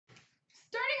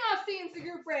Instant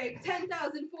group break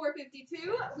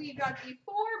 10,452. We've got the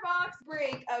 4-box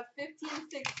break of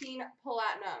 1516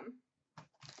 Platinum.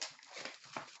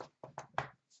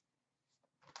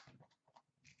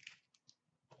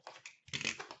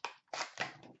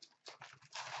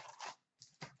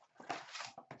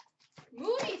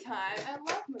 Movie time. I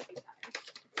love movie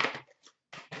time.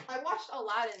 I watched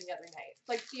Aladdin the other night.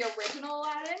 Like the original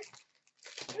Aladdin.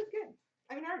 It was good.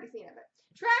 I mean, I already seen it, but.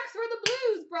 Tracks for the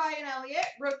Blues, Brian Elliott.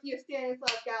 Rookie of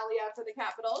Stanislav Gallia for the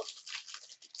Capitals.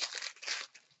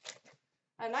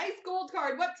 A nice gold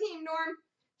card. What team, Norm?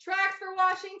 Tracks for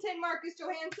Washington, Marcus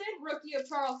Johansson. Rookie of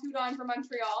Charles Hudon for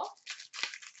Montreal.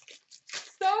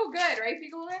 So good, right,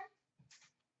 Figolin?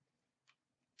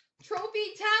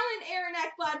 Trophy Talent, Aaron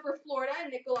Ekblad for Florida.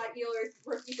 Nikolai Ehlers,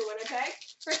 rookie for Winnipeg.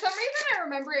 For some reason, I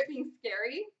remember it being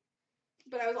scary,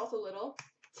 but I was also little.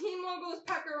 Team logos,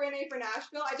 Pekka Rinne for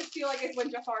Nashville. I just feel like it's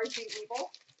when Jafar's being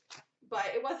evil, but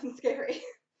it wasn't scary.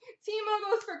 Team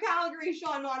logos for Calgary,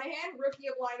 Sean Monahan. Rookie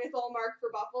of Linus Ullmark for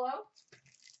Buffalo.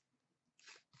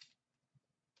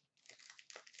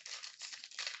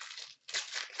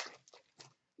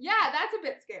 Yeah, that's a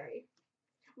bit scary.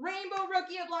 Rainbow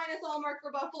rookie of Linus Ullmark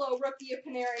for Buffalo. Rookie of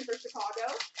Panarin for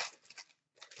Chicago.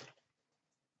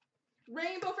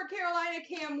 Rainbow for Carolina,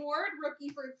 Cam Ward.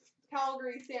 Rookie for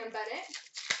Calgary, Sam Bennett.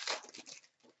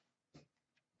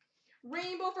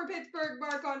 Rainbow for Pittsburgh,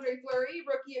 Marc-Andre Fleury.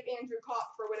 Rookie of Andrew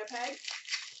Kopp for Winnipeg.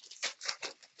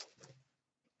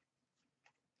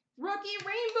 Rookie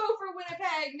rainbow for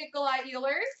Winnipeg, Nikolai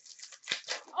Ehlers.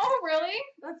 Oh, really?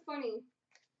 That's funny.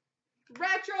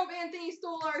 Retro of Anthony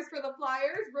Stolarz for the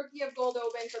Flyers. Rookie of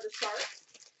Goldobin for the Sharks.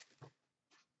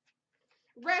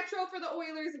 Retro for the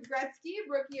Oilers of Gretzky.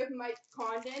 Rookie of Mike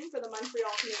Condon for the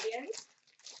Montreal Canadiens.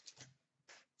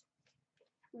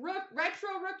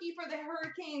 Retro rookie for the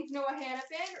Hurricanes, Noah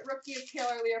Hannafin. Rookie of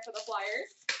Taylor Lear for the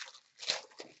Flyers.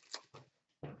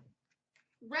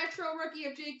 Retro rookie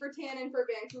of Jake Virtanen for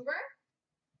Vancouver.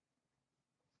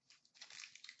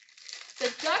 The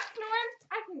Ducks, Norm?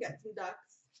 I can get some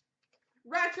Ducks.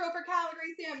 Retro for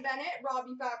Calgary, Sam Bennett.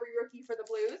 Robbie Fabry, rookie for the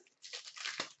Blues.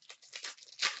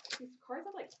 These cards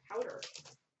have like powder.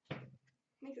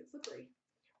 Makes it slippery.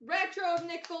 Retro of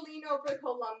Nick Foligno for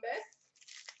Columbus.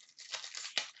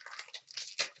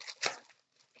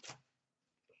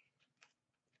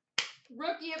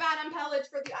 Rookie of Adam Pellich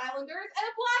for the Islanders. And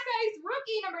a Black Ice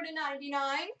rookie number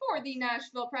 /99 for the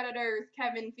Nashville Predators,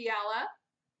 Kevin Fiala.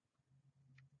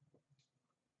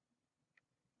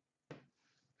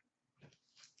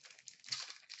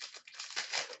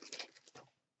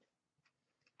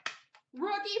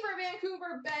 Rookie for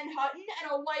Vancouver, Ben Hutton.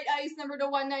 And a White Ice number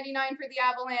 /199 for the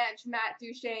Avalanche, Matt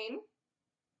Duchene.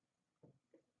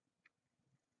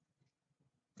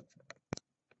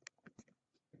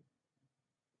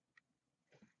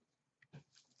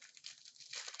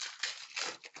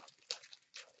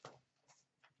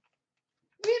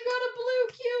 We've got a blue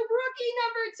cube rookie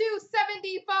number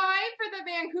 /275 for the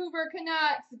Vancouver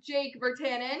Canucks, Jake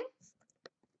Virtanen.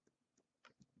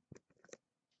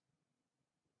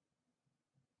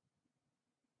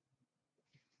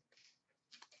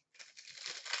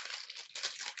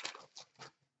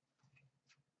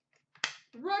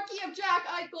 Rookie of Jack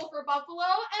Eichel for Buffalo,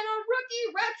 and a rookie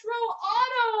retro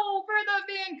auto for the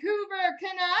Vancouver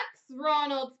Canucks,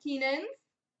 Ronald Keenan.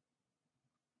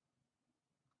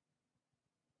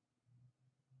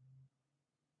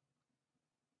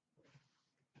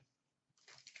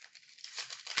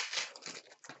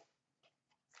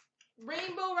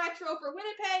 Rainbow retro for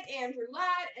Winnipeg, Andrew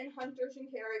Ladd, and Hunter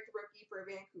Shinkaruk, rookie for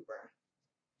Vancouver.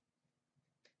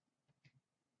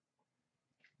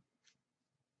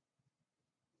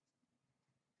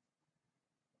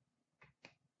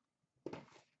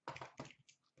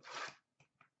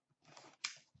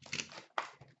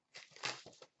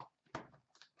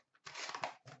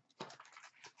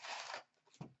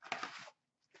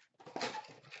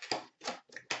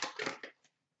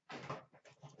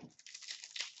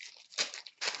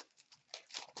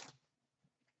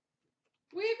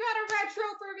 We've got a retro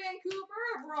for Vancouver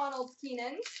of Ronald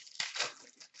Keenan.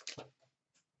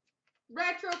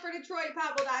 Retro for Detroit,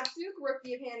 Pavel Datsyuk,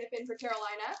 rookie of Hannafin for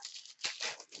Carolina.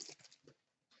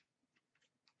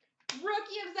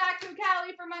 Rookie of Zach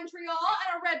Ducali for Montreal,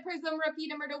 and a red prism rookie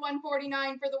number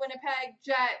 /149 for the Winnipeg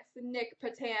Jets, Nick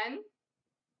Patan.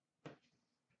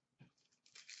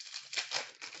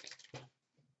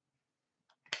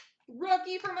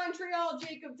 Rookie for Montreal,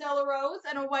 Jacob Delarose,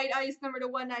 and a white ice number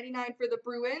 /199 for the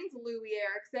Bruins, Louis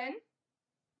Eriksson.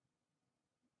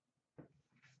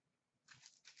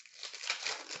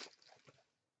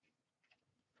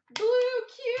 Blue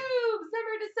cubes,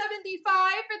 number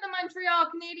 /75 for the Montreal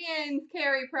Canadiens,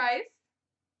 Carey Price.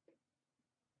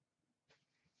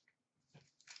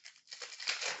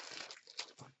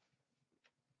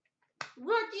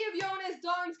 Rookie of Jonas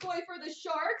Donskoy for the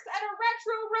Sharks, and a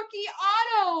retro rookie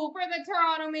auto for the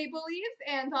Toronto Maple Leafs,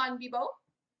 Anton Bibeau.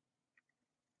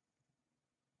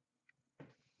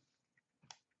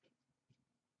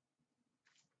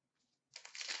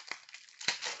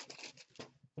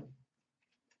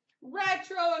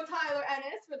 Retro of Tyler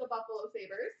Ennis for the Buffalo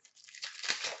Sabres.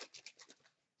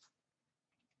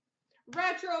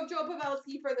 Retro of Joe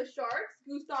Pavelski for the Sharks,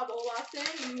 Gustav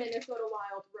Olofsson, Minnesota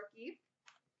Wild rookie.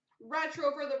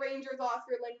 Retro for the Rangers,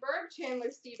 Oscar Lindberg,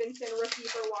 Chandler Stevenson rookie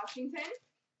for Washington.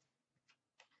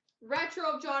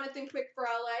 Retro of Jonathan Quick for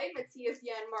LA, Matthias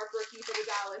Janmark rookie for the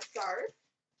Dallas Stars.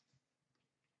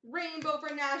 Rainbow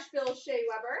for Nashville, Shea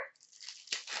Weber.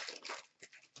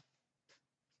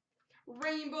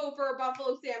 Rainbow for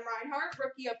Buffalo, Sam Reinhart,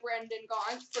 rookie of Brendan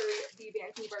Gaunce for the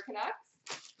Vancouver Canucks.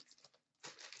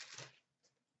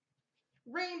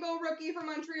 Rainbow rookie for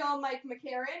Montreal, Mike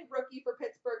McCarron, rookie for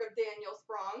Pittsburgh of Daniel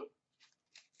Sprong.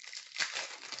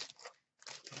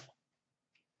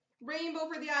 Rainbow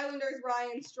for the Islanders,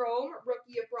 Ryan Strome,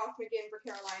 rookie of Brock McGinn for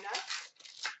Carolina.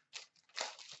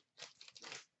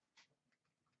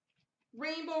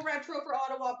 Rainbow retro for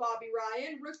Ottawa, Bobby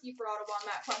Ryan, rookie for Ottawa,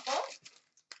 Matt Pumpel.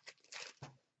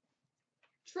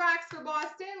 Tracks for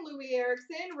Boston, Louis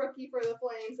Erickson, rookie for the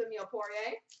Flames, Emile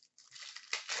Poirier.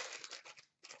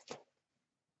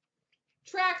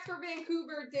 Tracks for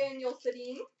Vancouver, Daniel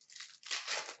Sedin.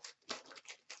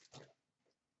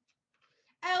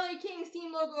 LA Kings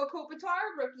team logo,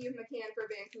 Kopitar, rookie of McCann for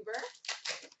Vancouver.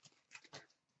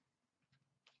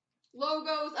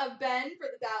 Logos of Ben for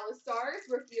the Dallas Stars,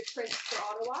 rookie of Prince for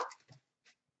Ottawa.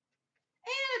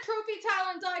 And a trophy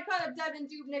talent die cut of Devin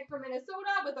Dubnyk for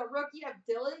Minnesota with a rookie of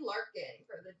Dylan Larkin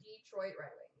for the Detroit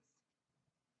Red Wings.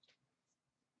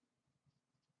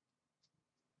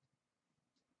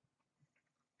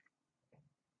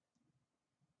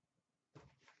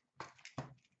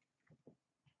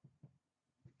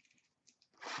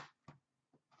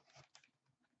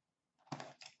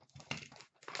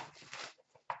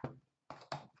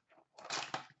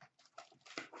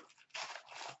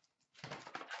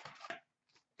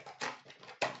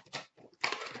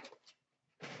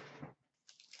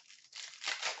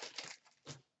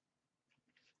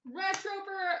 Retro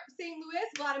for St. Louis,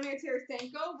 Vladimir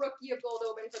Tarasenko, rookie of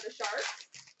Goldobin for the Sharks.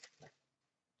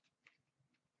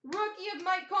 Rookie of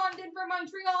Mike Condon for Montreal,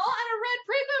 and a red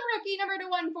premium rookie number to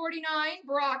 149,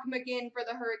 Brock McGinn for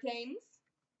the Hurricanes.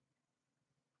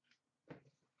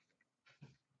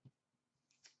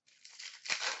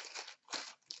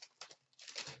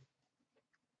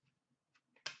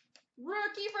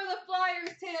 Rookie for the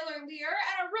Flyers, Taylor Lear,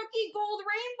 and a rookie gold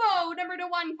rainbow, number to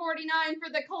 149 for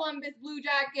the Columbus Blue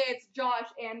Jackets, Josh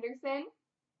Anderson.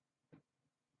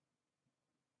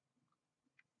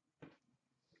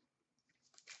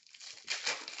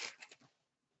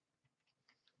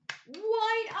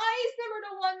 White ice, number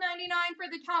to 199 for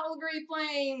the Calgary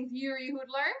Flames, Yuri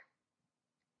Hudler.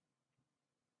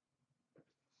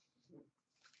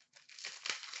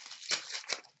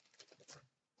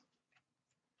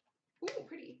 Ooh,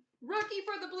 pretty. Rookie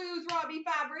for the Blues, Robbie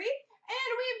Fabry.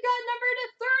 And we've got number to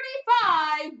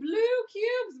 35, Blue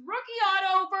Cubes rookie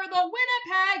auto for the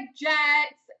Winnipeg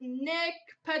Jets, Nick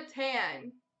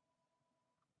Patan.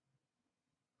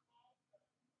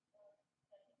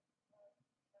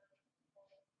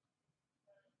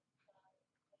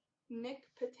 Nick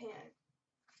Patan.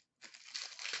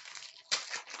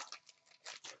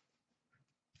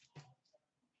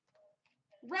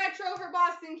 Retro for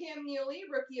Boston, Cam Neely,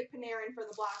 rookie of Panarin for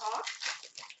the Blackhawks.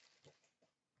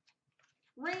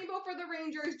 Rainbow for the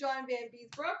Rangers, John Van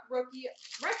Beesbrook,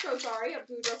 retro of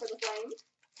Boudreaux for the Flames.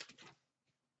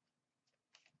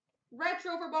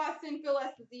 Retro for Boston, Phil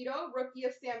Esposito, rookie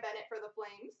of Sam Bennett for the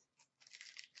Flames.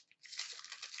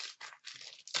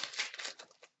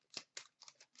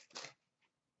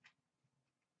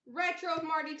 Retro of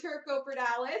Marty Turco for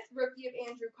Dallas, rookie of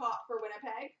Andrew Kopp for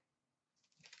Winnipeg.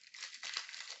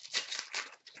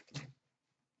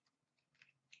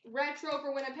 Retro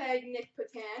for Winnipeg, Nick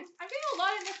Patan. I'm getting a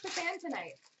lot of Nick Patan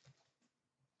tonight.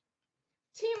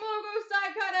 Team logo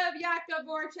side cut of Jakub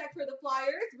Voracek for the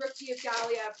Flyers, rookie of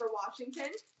Gallia for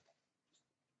Washington.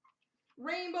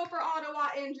 Rainbow for Ottawa,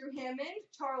 Andrew Hammond,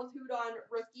 Charles Hudon,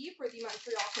 rookie for the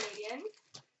Montreal Canadiens.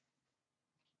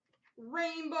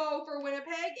 Rainbow for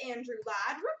Winnipeg, Andrew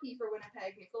Ladd, rookie for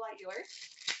Winnipeg, Nikolai Ehlers.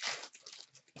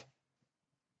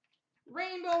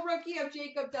 Rainbow rookie of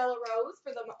Jacob Delarose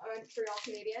for the Montreal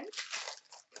Canadiens.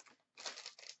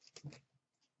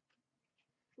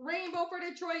 Rainbow for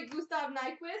Detroit, Gustav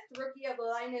Nyquist, rookie of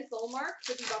Linus Ullmark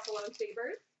for the Buffalo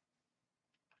Sabres.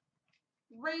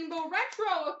 Rainbow Retro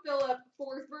of Philip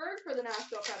Forsberg for the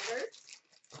Nashville Predators.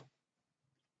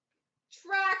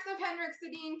 Tracks of Henrik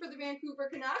Sedin for the Vancouver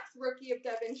Canucks, rookie of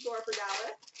Devin Shore for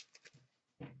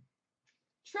Dallas.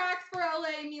 Tracks for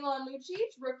LA, Milan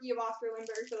Lucic, rookie of Oscar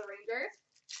Lindbergh for the Rangers.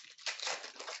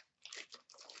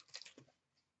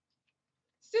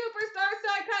 Superstar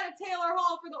side cut of Taylor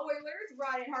Hall for the Oilers,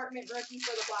 Ryan Hartman, rookie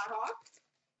for the Blackhawks.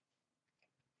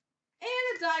 And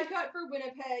a die cut for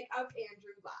Winnipeg of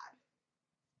Andrew Ladd.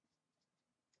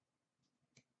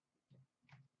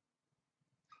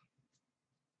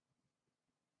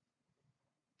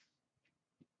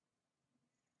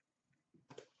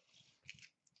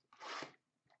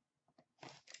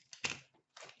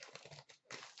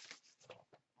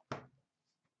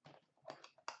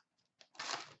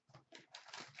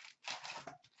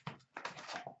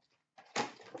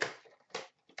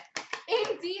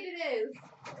 Indeed it is.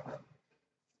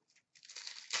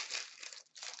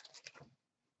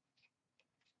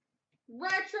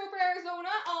 Retro for Arizona,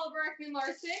 Oliver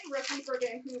Ekman-Larsson, rookie for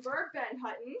Vancouver, Ben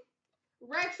Hutton.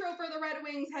 Retro for the Red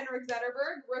Wings, Henrik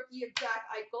Zetterberg, rookie of Jack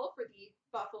Eichel for the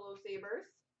Buffalo Sabres.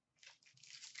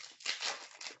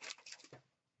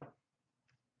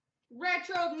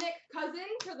 Retro of Nick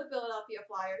Cousins for the Philadelphia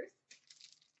Flyers.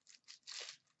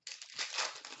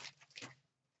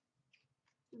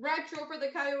 Retro for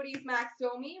the Coyotes, Max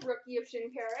Domi, rookie of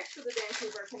CloutsnChara for the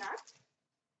Vancouver Canucks.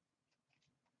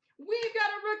 We've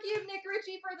got a rookie of Nick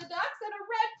Ritchie for the Ducks and a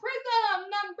red prism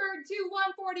numbered to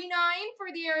 149 for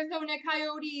the Arizona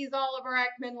Coyotes, Oliver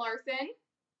Ekman-Larsson.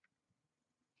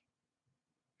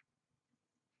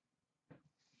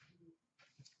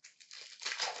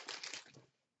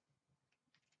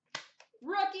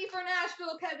 Rookie for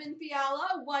Nashville, Kevin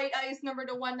Fiala, white ice numbered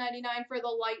to 199 for the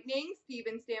Lightning,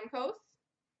 Steven Stamkos.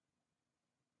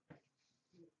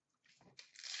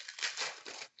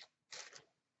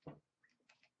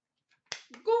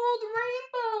 Gold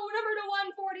Rainbow, number to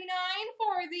 149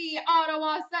 for the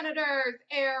Ottawa Senators,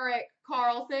 Erik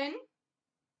Karlsson.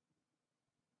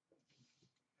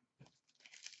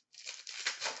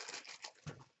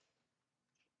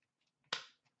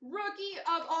 Rookie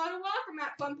of Ottawa for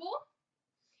Matt Bumple.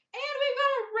 And we've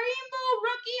got a Rainbow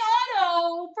Rookie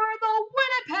Auto for the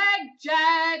Winnipeg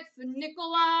Jets,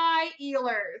 Nikolai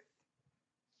Ehlers.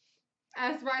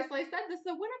 As Rice Slice said, this is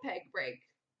a Winnipeg break.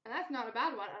 And that's not a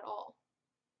bad one at all.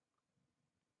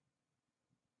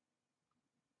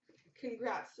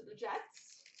 Congrats to the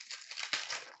Jets.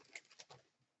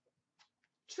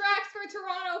 Tracks for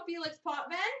Toronto, Felix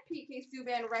Potvin, PK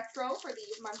Subban Retro for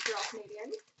the Montreal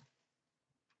Canadiens.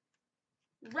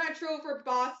 Retro for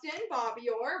Boston, Bobby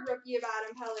Orr, rookie of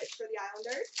Adam Pelech for the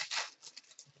Islanders.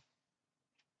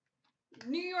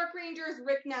 New York Rangers,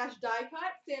 Rick Nash die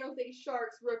cut, San Jose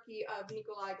Sharks, rookie of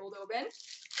Nikolai Goldobin.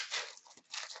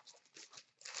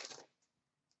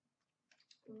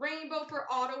 Rainbow for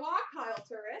Ottawa, Kyle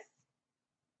Turris.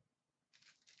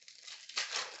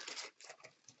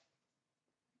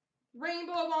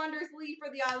 Rainbow of Anders Lee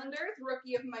for the Islanders,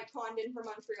 rookie of Mike Condon for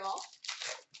Montreal.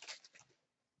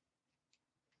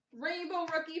 Rainbow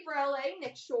rookie for LA,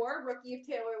 Nick Shore, rookie of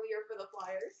Taylor Lear for the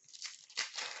Flyers.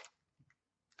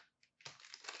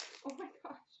 Oh my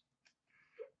gosh.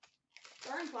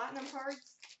 Darn platinum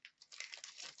cards.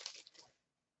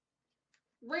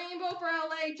 Rainbow for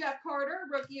LA, Jeff Carter,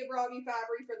 rookie of Robbie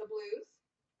Fabry for the Blues.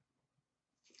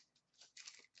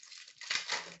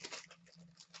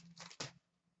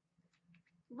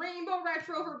 Rainbow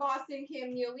retro for Boston,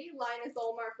 Cam Neely, Linus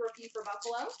Ullmark, rookie for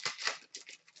Buffalo.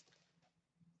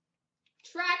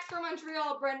 Tracks for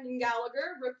Montreal, Brendan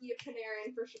Gallagher, rookie of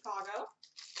Panarin for Chicago.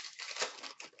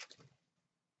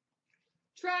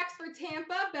 Tracks for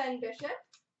Tampa, Ben Bishop.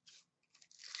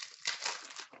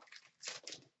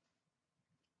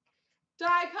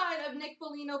 Die cut of Nick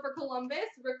Foligno for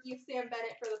Columbus, rookie of Sam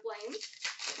Bennett for the Flames.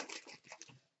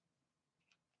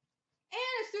 And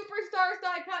a superstar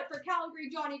die cut for Calgary,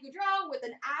 Johnny Gaudreau with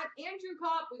an Andrew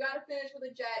Kopp. We got to finish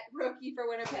with a Jet, rookie for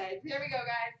Winnipeg. Here we go,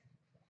 guys.